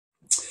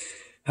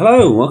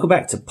Hello and welcome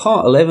back to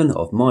part 11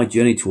 of my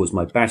journey towards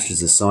my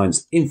Bachelor's of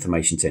Science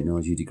Information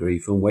Technology degree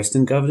from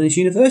Western Governors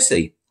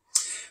University.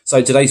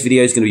 So today's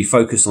video is going to be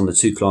focused on the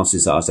two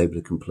classes that I was able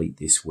to complete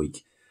this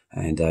week.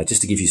 And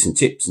just to give you some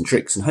tips and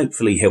tricks and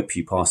hopefully help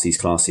you pass these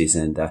classes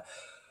and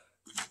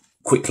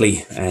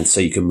quickly, and so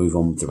you can move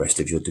on with the rest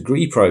of your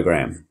degree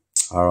program.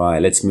 All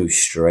right, let's move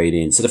straight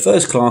in. So the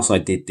first class I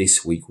did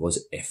this week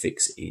was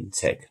Ethics in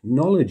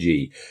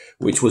Technology,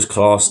 which was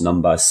class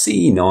number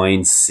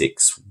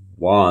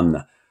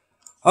C961.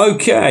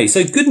 Okay,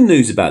 so good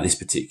news about this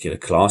particular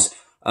class.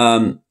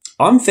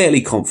 I'm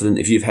fairly confident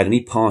if you've had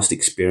any past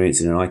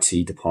experience in an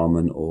IT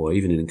department or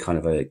even in kind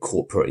of a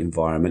corporate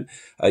environment,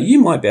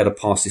 you might be able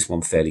to pass this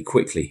one fairly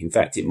quickly. In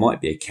fact, it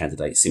might be a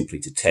candidate simply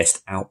to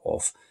test out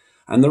of.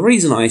 And the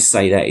reason I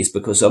say that is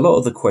because a lot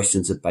of the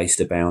questions are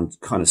based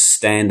around kind of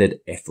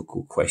standard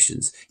ethical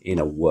questions in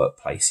a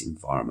workplace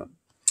environment.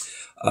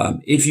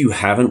 If you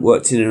haven't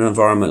worked in an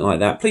environment like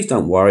that, please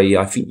don't worry.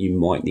 I think you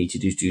might need to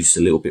do just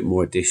a little bit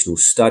more additional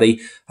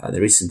study.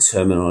 There is some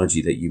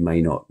terminology that you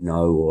may not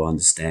know or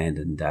understand,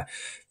 and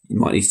you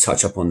might need to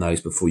touch up on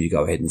those before you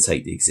go ahead and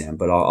take the exam.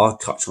 But I'll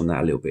touch on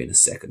that a little bit in a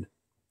second.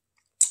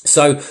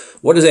 So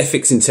what does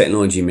ethics in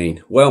technology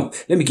mean? Well,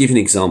 let me give you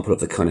an example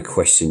of the kind of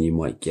question you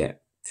might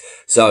get.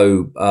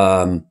 So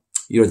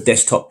you're a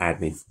desktop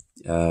admin.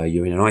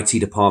 You're in an IT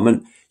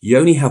department. You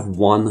only have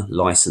one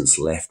license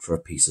left for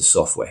a piece of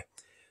software.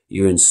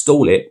 You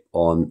install it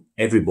on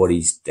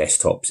everybody's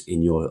desktops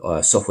in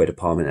your software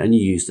department and you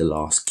use the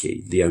last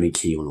key, the only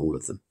key on all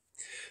of them.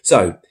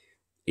 So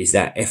is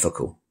that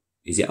ethical?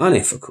 Is it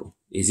unethical?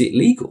 Is it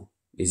legal?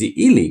 Is it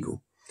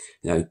illegal?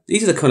 You know,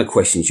 these are the kind of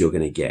questions you're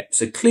going to get.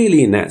 So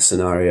clearly in that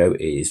scenario,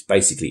 it is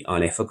basically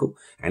unethical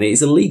and it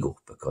is illegal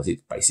because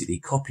it's basically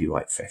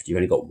copyright theft. You've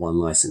only got one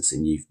license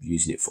and you're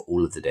using it for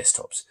all of the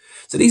desktops.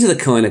 So these are the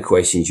kind of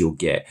questions you'll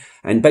get.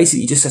 And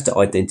basically you just have to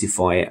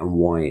identify it and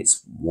why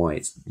it's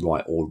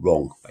right or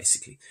wrong,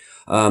 basically.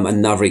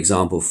 Another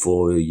example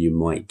for you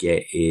might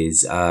get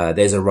is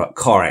there's a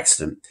car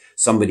accident.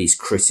 Somebody's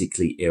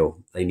critically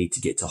ill. They need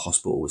to get to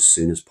hospital as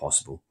soon as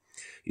possible.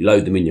 You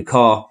load them in your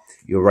car.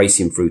 You're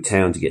racing through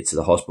town to get to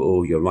the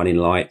hospital. You're running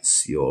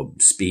lights. You're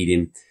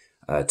speeding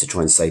to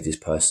try and save this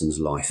person's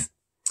life.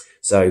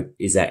 So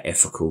is that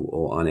ethical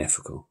or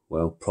unethical?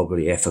 Well,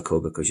 probably ethical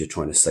because you're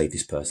trying to save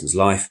this person's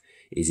life.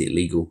 Is it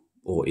legal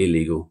or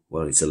illegal?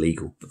 Well, it's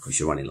illegal because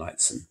you're running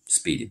lights and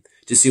speeding.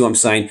 Do you see what I'm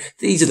saying?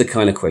 These are the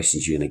kind of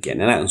questions you're going to get.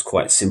 Now, that was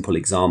quite simple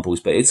examples,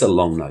 but it's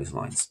along those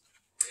lines.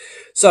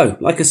 So,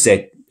 like I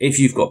said, if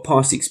you've got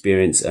past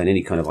experience in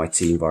any kind of IT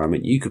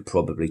environment, you could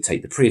probably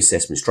take the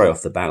pre-assessment straight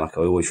off the bat, like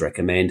I always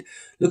recommend.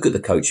 Look at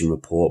the coaching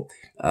report.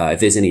 If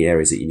there's any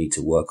areas that you need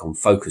to work on,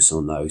 focus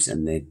on those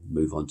and then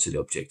move on to the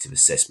objective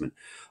assessment.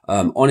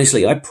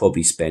 Honestly, I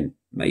probably spent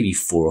maybe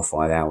 4 or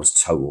 5 hours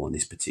total on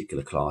this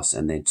particular class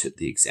and then took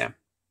the exam.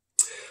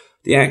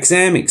 The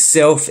exam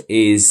itself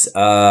is,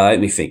 let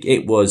me think,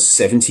 it was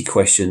 70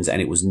 questions and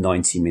it was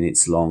 90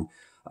 minutes long.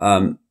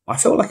 I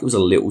felt like it was a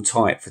little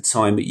tight for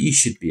time, but you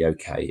should be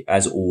okay.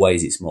 As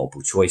always, it's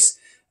multiple choice.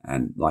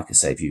 And like I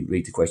say, if you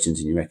read the questions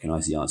and you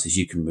recognize the answers,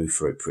 you can move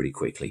through it pretty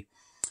quickly.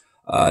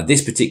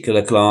 This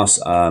particular class,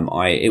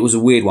 it was a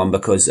weird one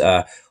because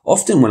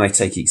often when I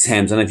take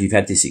exams, I don't know if you've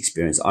had this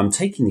experience, I'm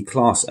taking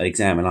the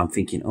exam and I'm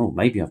thinking, oh,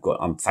 maybe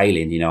I'm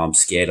failing, you know, I'm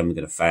scared I'm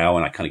going to fail,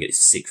 and I kind of get this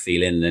sick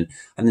feeling. And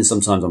then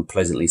sometimes I'm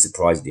pleasantly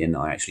surprised at the end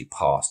that I actually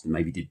passed and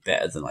maybe did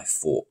better than I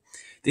thought.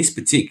 This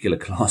particular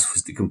class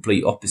was the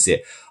complete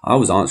opposite. I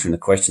was answering the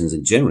questions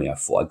and generally I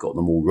thought I got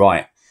them all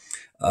right.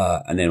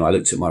 And then I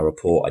looked at my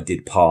report. I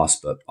did pass,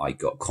 but I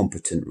got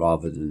competent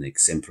rather than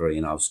exemplary.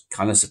 And I was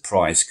kind of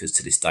surprised because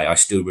to this day, I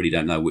still really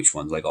don't know which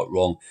ones I got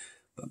wrong.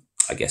 But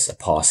I guess a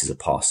pass is a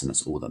pass and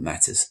that's all that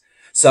matters.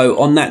 So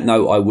on that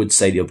note, I would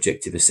say the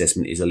objective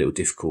assessment is a little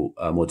difficult,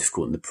 more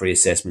difficult than the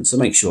pre-assessment. So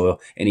make sure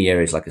any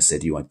areas, like I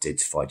said, you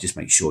identify, just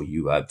make sure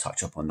you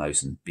touch up on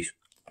those and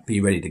be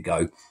ready to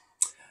go.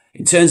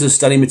 In terms of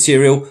study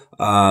material,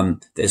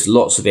 there's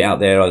lots of it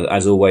out there,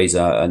 as always,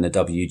 in the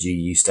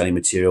WGU study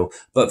material.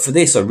 But for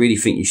this, I really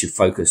think you should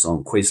focus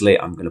on Quizlet.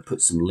 I'm going to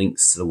put some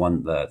links to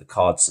the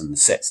cards and the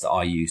sets that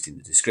I used in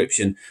the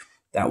description.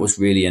 That was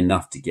really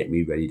enough to get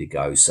me ready to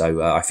go.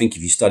 So I think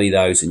if you study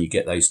those and you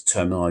get those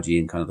terminology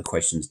and kind of the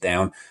questions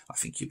down, I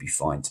think you'll be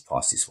fine to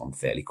pass this one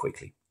fairly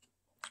quickly.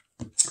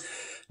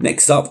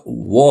 Next up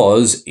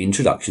was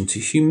Introduction to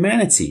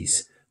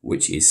Humanities,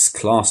 which is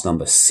class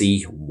number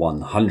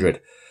C100.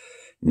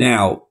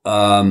 Now,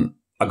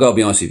 I've got to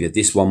be honest with you,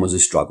 this one was a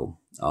struggle.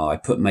 I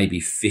put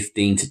maybe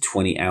 15 to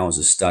 20 hours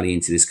of study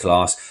into this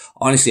class.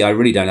 Honestly, I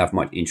really don't have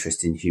much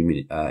interest in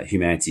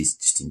humanities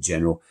just in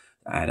general.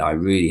 And I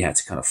really had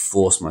to kind of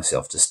force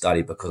myself to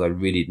study because I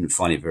really didn't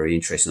find it very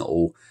interesting at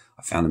all.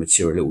 I found the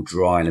material a little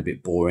dry and a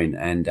bit boring.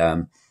 And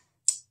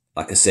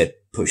like I said,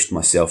 pushed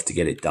myself to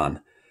get it done.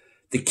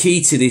 The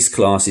key to this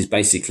class is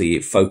basically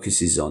it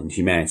focuses on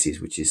humanities,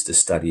 which is the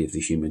study of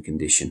the human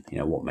condition, you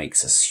know, what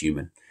makes us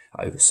human.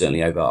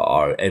 Certainly over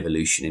our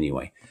evolution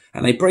anyway.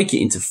 And they break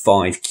it into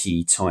 5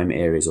 key time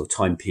areas or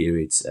time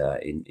periods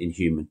in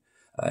human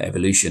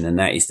evolution, and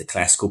that is the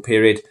classical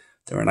period,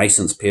 the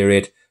Renaissance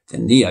period, the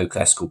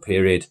neoclassical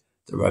period,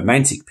 the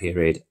Romantic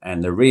period,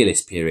 and the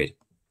realist period.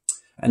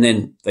 And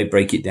then they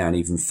break it down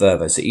even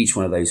further. So each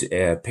one of those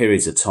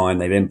periods of time,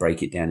 they then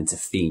break it down into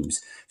themes,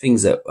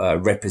 things that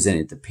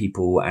represented the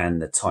people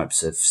and the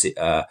types of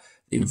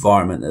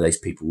environment that those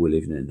people were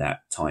living in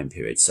that time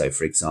period. So,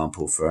 for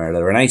example, for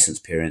the Renaissance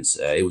period,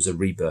 it was a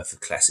rebirth of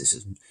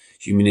classicism,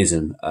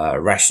 humanism,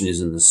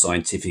 rationalism, and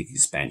scientific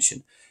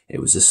expansion. It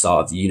was the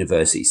start of the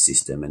university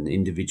system and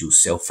individuals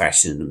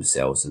self-fashioning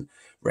themselves and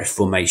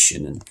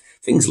reformation and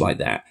things like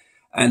that.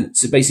 And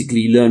so basically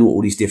you learn what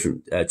all these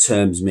different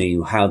terms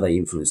mean, how they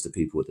influence the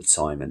people at the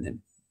time, and then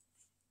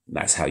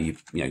that's how you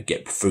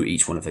get through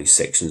each one of those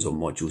sections or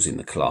modules in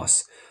the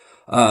class.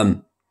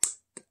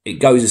 It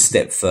goes a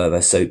step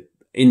further. So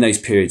in those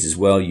periods as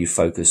well, you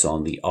focus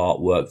on the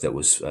artwork that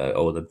was,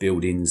 or the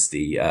buildings,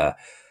 the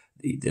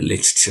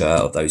literature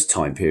of those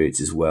time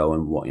periods as well,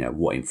 and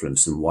what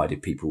influenced them. Why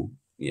did people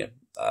read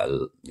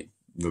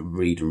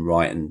and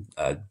write and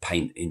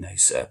paint in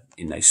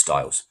those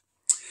styles?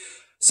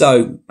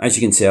 So, as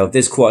you can tell,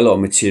 there's quite a lot of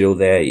material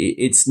there.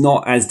 It's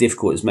not as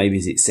difficult as maybe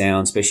as it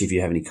sounds, especially if you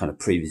have any kind of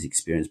previous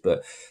experience.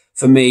 But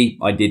for me,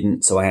 I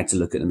didn't, so I had to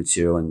look at the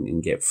material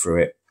and get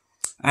through it.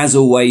 As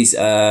always,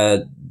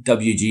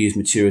 WGU's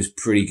material is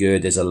pretty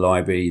good. There's a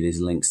library. There's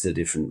links to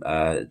different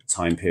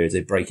time periods. They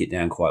break it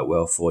down quite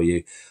well for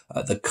you.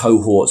 The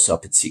cohorts are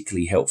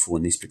particularly helpful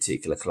in this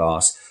particular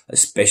class,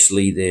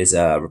 especially there's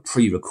a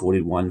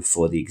pre-recorded one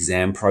for the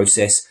exam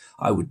process.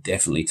 I would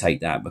definitely take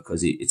that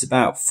because it's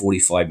about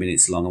 45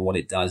 minutes long. And what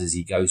it does is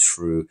he goes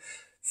through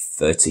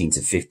 13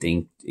 to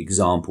 15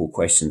 example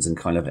questions and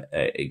kind of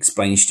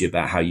explains to you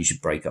about how you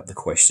should break up the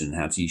question and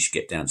how you should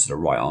get down to the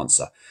right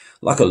answer.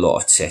 Like a lot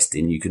of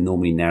testing, you can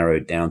normally narrow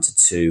it down to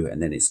 2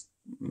 and then it's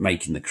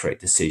making the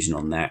correct decision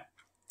on that.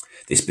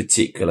 This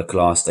particular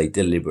class, they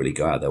deliberately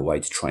go out of their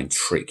way to try and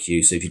trick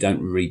you. So if you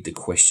don't read the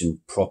question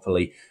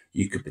properly,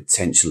 you could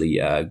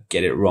potentially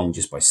get it wrong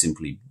just by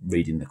simply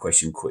reading the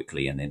question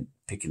quickly and then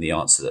picking the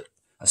answer that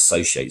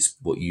associates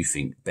what you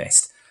think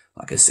best.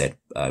 Like I said,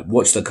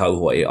 watch the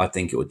cohort. I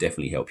think it will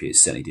definitely help you. It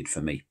certainly did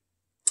for me.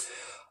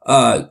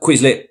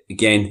 Quizlet,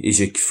 again, is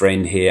your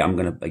friend here. I'm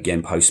going to,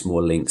 again, post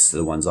more links to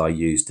the ones I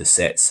use, the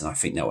sets, and I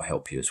think that will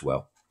help you as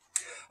well.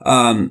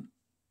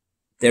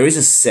 There is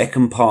a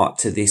second part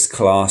to this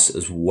class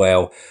as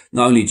well.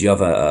 Not only do you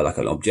have like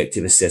an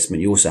objective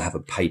assessment, you also have a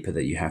paper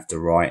that you have to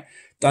write.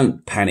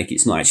 Don't panic.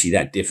 It's not actually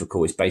that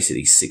difficult. It's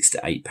basically 6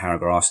 to 8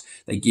 paragraphs.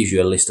 They give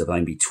you a list of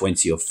maybe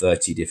 20 or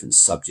 30 different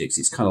subjects.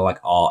 It's kind of like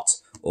art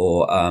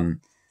or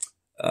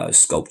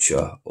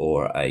sculpture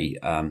or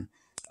a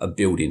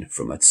building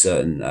from a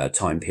certain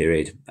time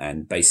period.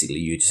 And basically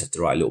you just have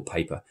to write a little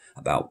paper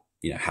about,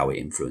 how it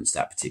influenced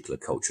that particular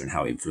culture and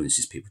how it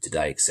influences people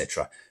today,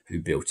 etc.,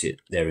 who built it,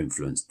 their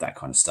influence, that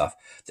kind of stuff.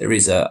 There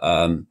is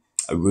a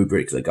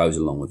rubric that goes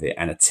along with it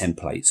and a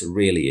template. So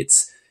really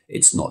it's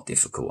not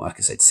difficult. Like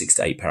I said, 6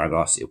 to 8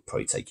 paragraphs. It'll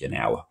probably take you an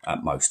hour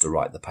at most to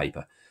write the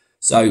paper.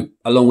 So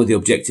along with the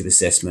objective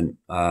assessment,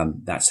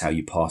 that's how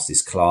you pass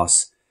this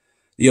class.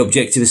 The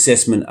objective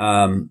assessment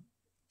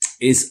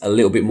is a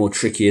little bit more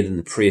trickier than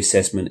the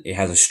pre-assessment. It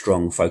has a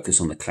strong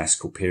focus on the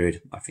classical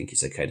period. I think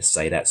it's okay to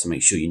say that. So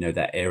make sure you know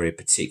that area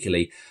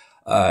particularly.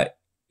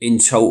 In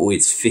total,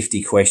 it's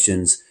 50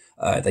 questions.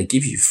 They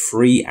give you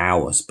 3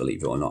 hours,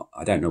 believe it or not.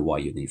 I don't know why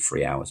you need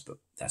 3 hours, but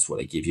that's what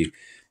they give you.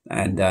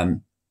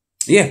 And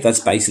yeah, that's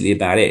basically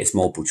about it. It's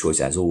multiple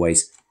choice as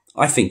always.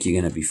 I think you're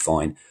going to be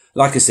fine.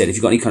 Like I said, if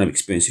you've got any kind of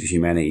experience with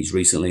humanities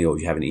recently or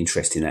if you have an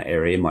interest in that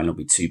area, it might not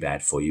be too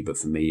bad for you. But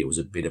for me, it was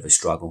a bit of a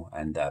struggle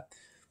and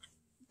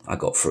I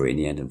got through it in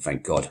the end. And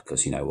thank God,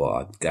 because you know what,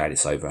 I'm glad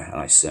it's over and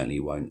I certainly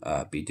won't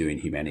be doing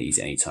humanities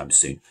anytime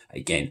soon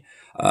again.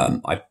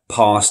 I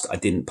passed. I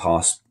didn't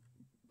pass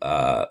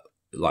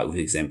like with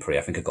exemplary.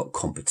 I think I got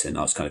competent.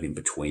 I was kind of in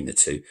between the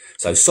two.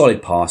 So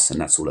solid pass, and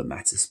that's all that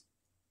matters.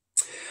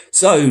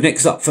 So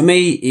next up for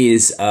me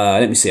is,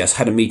 let me see, I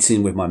had a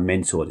meeting with my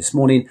mentor this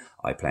morning.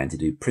 I plan to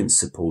do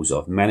Principles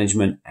of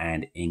Management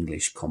and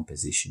English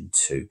Composition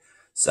 2.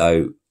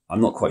 So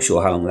I'm not quite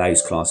sure how long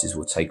those classes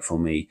will take for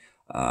me,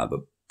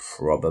 but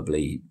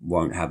probably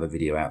won't have a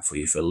video out for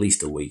you for at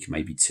least a week,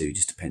 maybe 2,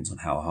 just depends on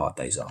how hard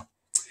those are.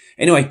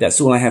 Anyway, that's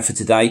all I have for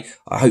today.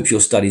 I hope your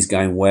study's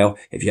going well.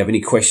 If you have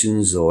any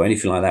questions or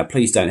anything like that,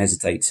 please don't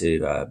hesitate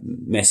to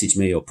message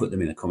me or put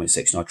them in the comment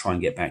section. I'll try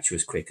and get back to you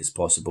as quick as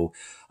possible.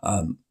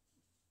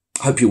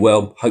 Hope you're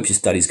well. Hope your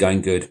study's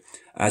going good.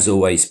 As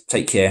always,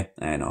 take care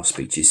and I'll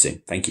speak to you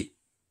soon. Thank you.